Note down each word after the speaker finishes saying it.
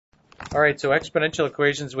All right, so exponential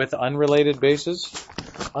equations with unrelated bases.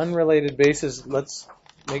 Unrelated bases, let's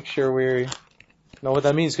make sure we know what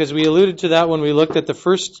that means, because we alluded to that when we looked at the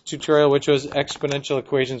first tutorial, which was exponential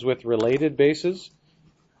equations with related bases.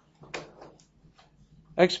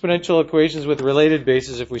 Exponential equations with related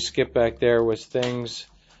bases, if we skip back there, was things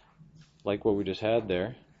like what we just had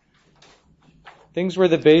there. Things where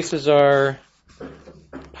the bases are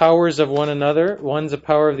powers of one another, one's a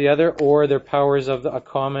power of the other, or they're powers of a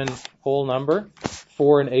common whole number.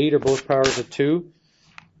 4 and 8 are both powers of 2.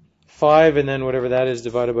 5 and then whatever that is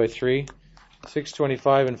divided by 3. 6,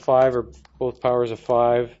 25 and 5 are both powers of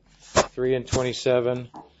 5. 3 and 27.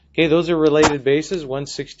 Okay, those are related bases.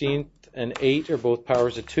 1/16 and 8 are both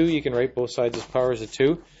powers of 2. You can write both sides as powers of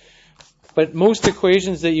 2. But most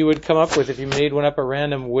equations that you would come up with if you made one up at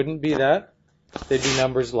random wouldn't be that. They'd be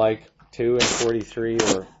numbers like 2 and 43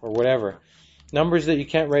 or whatever. Numbers that you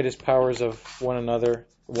can't write as powers of one another,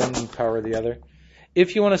 one power of the other.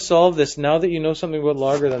 If you want to solve this, now that you know something about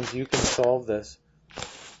logarithms, you can solve this.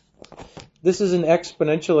 This is an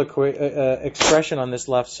exponential expression on this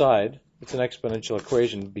left side. It's an exponential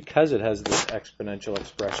equation because it has this exponential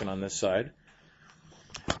expression on this side.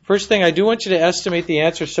 First thing, I do want you to estimate the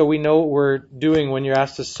answer so we know what we're doing when you're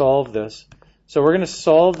asked to solve this. So we're going to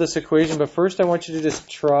solve this equation, but first I want you to just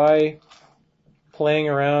try playing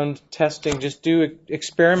around, testing. Just do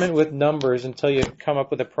experiment with numbers until you come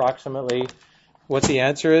up with approximately what the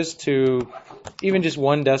answer is. To even just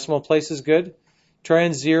one decimal place is good. Try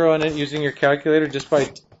and zero in it using your calculator just by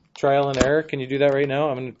trial and error. Can you do that right now?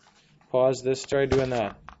 I'm going to pause this, try doing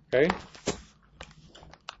that. Okay?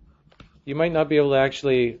 You might not be able to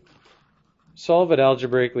actually solve it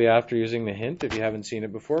algebraically after using the hint if you haven't seen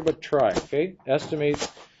it before, but try, okay? Estimate,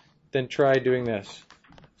 then try doing this,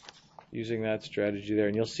 using that strategy there,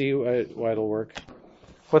 and you'll see why it'll work.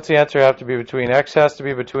 What's the answer have to be between? X has to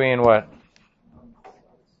be between what?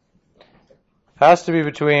 Has to be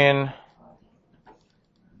between,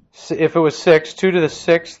 if it was 6, 2 to the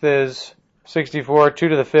 6th is 64, 2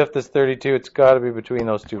 to the 5th is 32. It's got to be between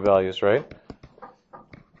those two values, right?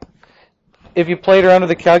 If you played around with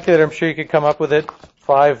the calculator, I'm sure you could come up with it.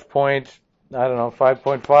 5.5,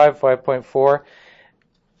 5.4.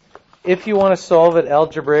 If you want to solve it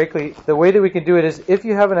algebraically, the way that we can do it is if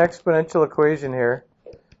you have an exponential equation here,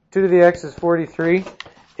 2 to the x is 43.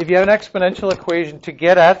 If you have an exponential equation to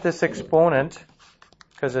get at this exponent,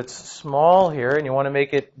 because it's small here and you want to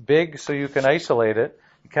make it big so you can isolate it,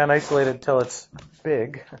 you can't isolate it until it's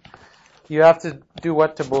big, you have to do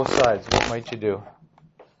what to both sides? What might you do?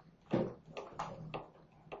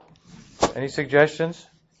 Any suggestions?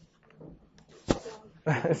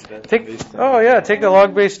 Take the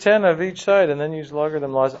log base 10 of each side and then use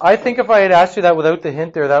logarithm laws. I think if I had asked you that without the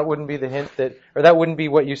hint there, that wouldn't be the hint that wouldn't be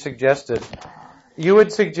what you suggested. You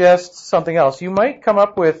would suggest something else. You might come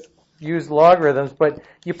up with use logarithms, but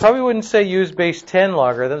you probably wouldn't say use base 10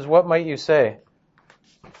 logarithms. What might you say?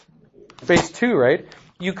 Base 2, right?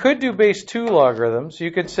 You could do base 2 logarithms.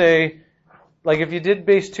 You could say, like if you did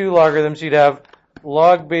base 2 logarithms, you'd have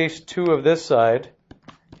log base 2 of this side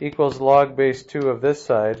equals log base 2 of this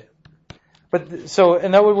side.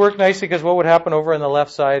 And that would work nicely because what would happen over on the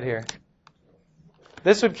left side here?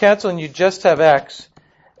 This would cancel and you just have x,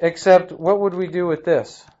 except what would we do with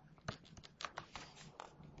this?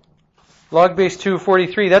 Log base 2 of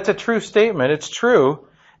 43, that's a true statement. It's true.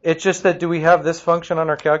 It's just that do we have this function on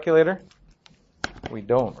our calculator? We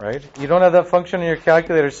don't, right? You don't have that function in your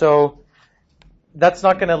calculator, so that's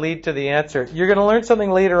not going to lead to the answer. You're going to learn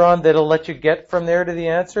something later on that'll let you get from there to the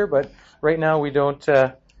answer, but right now we don't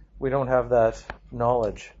have that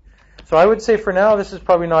knowledge. So I would say for now this is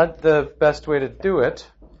probably not the best way to do it.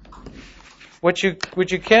 What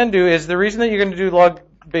you can do is the reason that you're going to do log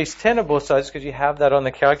base 10 of both sides because you have that on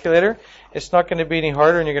the calculator. It's not going to be any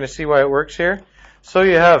harder, and you're going to see why it works here. So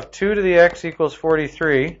you have 2 to the x equals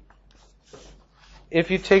 43. If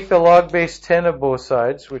you take the log base 10 of both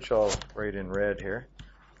sides, which I'll write in red here,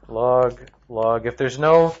 log, if there's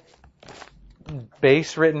no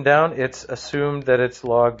base written down, it's assumed that it's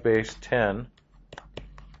log base 10.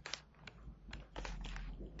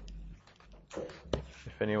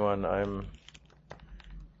 If anyone, I'm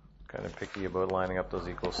kind of picky about lining up those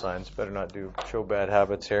equal signs. Better not show bad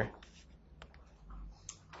habits here.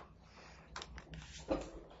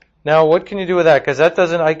 Now, what can you do with that? Because that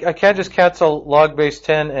doesn't, I can't just cancel log base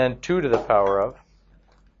 10 and 2 to the power of.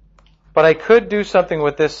 But I could do something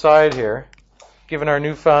with this side here, given our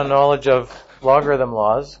newfound knowledge of logarithm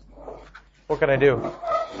laws. What can I do?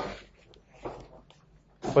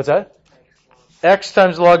 What's that? X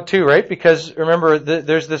times log 2, right? Because remember,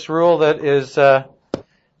 there's this rule that is,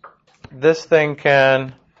 this thing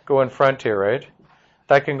can go in front here, right?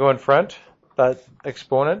 That can go in front, that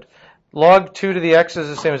exponent. Log 2 to the x is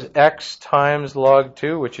the same as x times log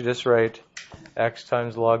 2, which you just write x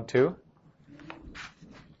times log 2.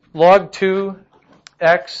 Log 2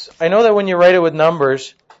 x, I know that when you write it with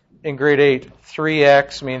numbers in grade 8,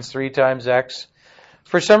 3x means 3 times x.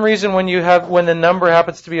 For some reason, when the number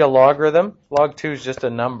happens to be a logarithm, log 2 is just a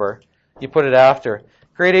number, you put it after.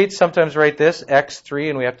 Grade 8 sometimes write this, x3,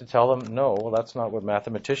 and we have to tell them, no, well, that's not what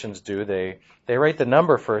mathematicians do. They write the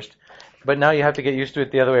number first. But now you have to get used to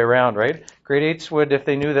it the other way around, right? Grade 8s would, if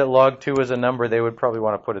they knew that log 2 was a number, they would probably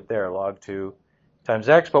want to put it there, log 2 times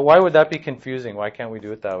x. But why would that be confusing? Why can't we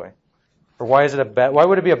do it that way? Or why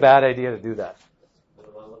would it be a bad idea to do that? Does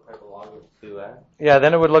it look like a log of 2x? Yeah,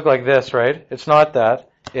 then it would look like this, right? It's not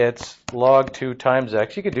that. It's log 2 times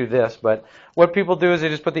x. You could do this, but what people do is they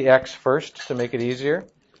just put the x first to make it easier.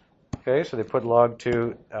 Okay, so they put log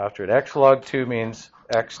 2 after it. X log 2 means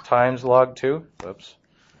x times log 2. Whoops.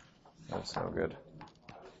 That's no good.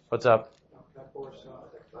 What's up?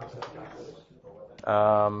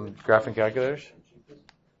 Graphing calculators?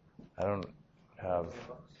 I don't have...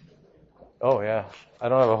 Oh, yeah. I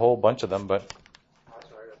don't have a whole bunch of them, but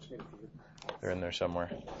they're in there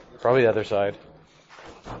somewhere. Probably the other side.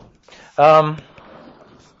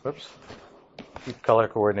 Whoops. Keep color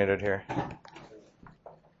coordinated here.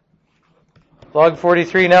 Log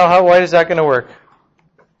 43 now, why is that going to work?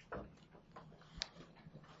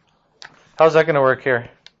 How's that going to work here?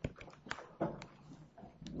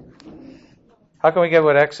 How can we get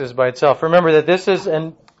what x is by itself? Remember that this is,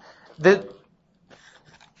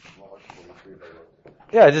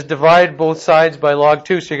 just divide both sides by log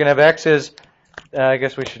 2. So you're going to have x is, I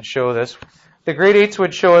guess we should show this. The grade 8s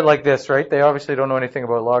would show it like this, right? They obviously don't know anything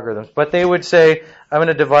about logarithms. But they would say, I'm going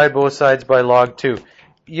to divide both sides by log 2.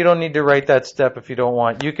 You don't need to write that step if you don't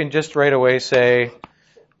want. You can just right away say,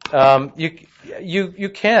 you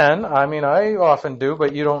can. I mean, I often do,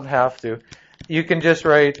 but you don't have to. You can just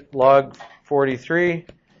write log 43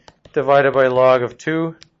 divided by log of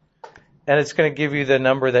 2, and it's going to give you the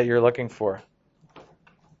number that you're looking for.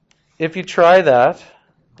 If you try that,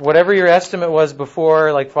 whatever your estimate was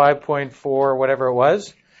before, like 5.4, whatever it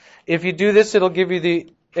was, if you do this, it'll give you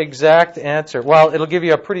the exact answer. Well, it'll give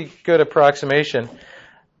you a pretty good approximation.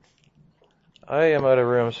 I am out of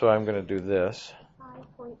room, so I'm going to do this.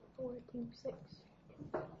 5.426.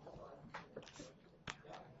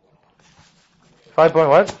 5 point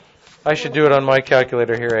what? I should do it on my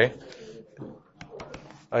calculator here, eh?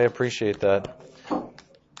 I appreciate that.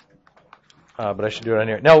 But I should do it on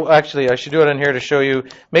here. No, actually, I should do it on here to show you.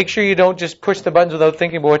 Make sure you don't just push the buttons without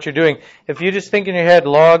thinking about what you're doing. If you just think in your head,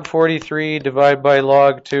 log 43 divided by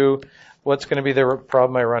log 2, what's going to be the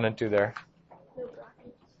problem I run into there?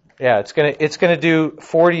 Yeah, it's gonna do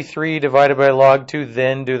 43 divided by log 2,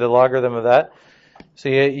 then do the logarithm of that. So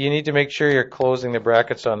you need to make sure you're closing the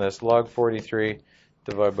brackets on this. Log 43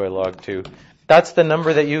 divided by log 2. That's the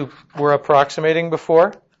number that you were approximating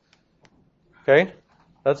before. Okay?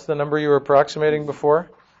 That's the number you were approximating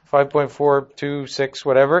before. 5.426,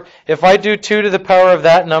 whatever. If I do 2 to the power of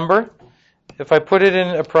that number, if I put it in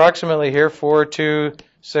approximately here,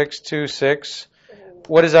 42626,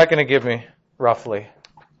 what is that going to give me, roughly?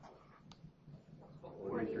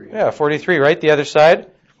 43. Yeah, 43, right? The other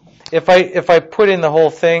side. If I put in the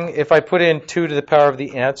whole thing, if I put in 2 to the power of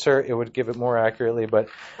the answer, it would give it more accurately, but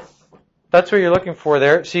that's what you're looking for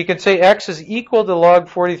there. So you can say x is equal to log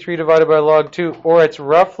 43 divided by log 2, or it's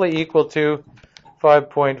roughly equal to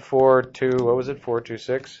 5.42, what was it,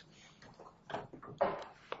 426?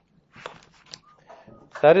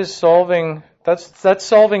 That is solving, that's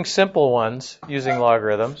solving simple ones using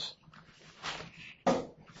logarithms.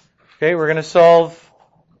 Okay, we're going to solve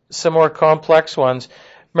some more complex ones.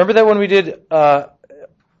 Remember that when we did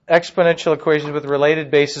exponential equations with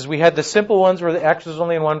related bases, we had the simple ones where the x was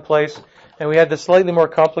only in one place, and we had the slightly more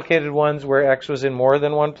complicated ones where x was in more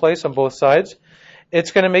than one place on both sides.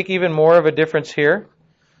 It's going to make even more of a difference here.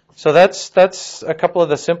 So that's a couple of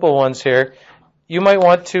the simple ones here. You might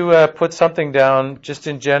want to put something down just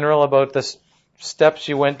in general about the steps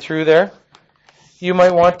you went through there. You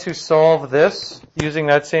might want to solve this using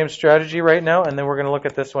that same strategy right now, and then we're going to look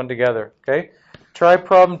at this one together. Okay? Try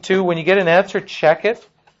problem 2. When you get an answer, check it.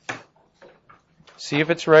 See if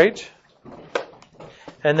it's right.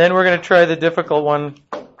 And then we're going to try the difficult one.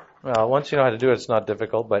 Well, once you know how to do it, it's not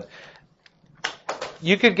difficult, but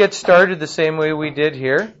you could get started the same way we did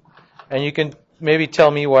here, and you can maybe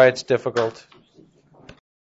tell me why it's difficult.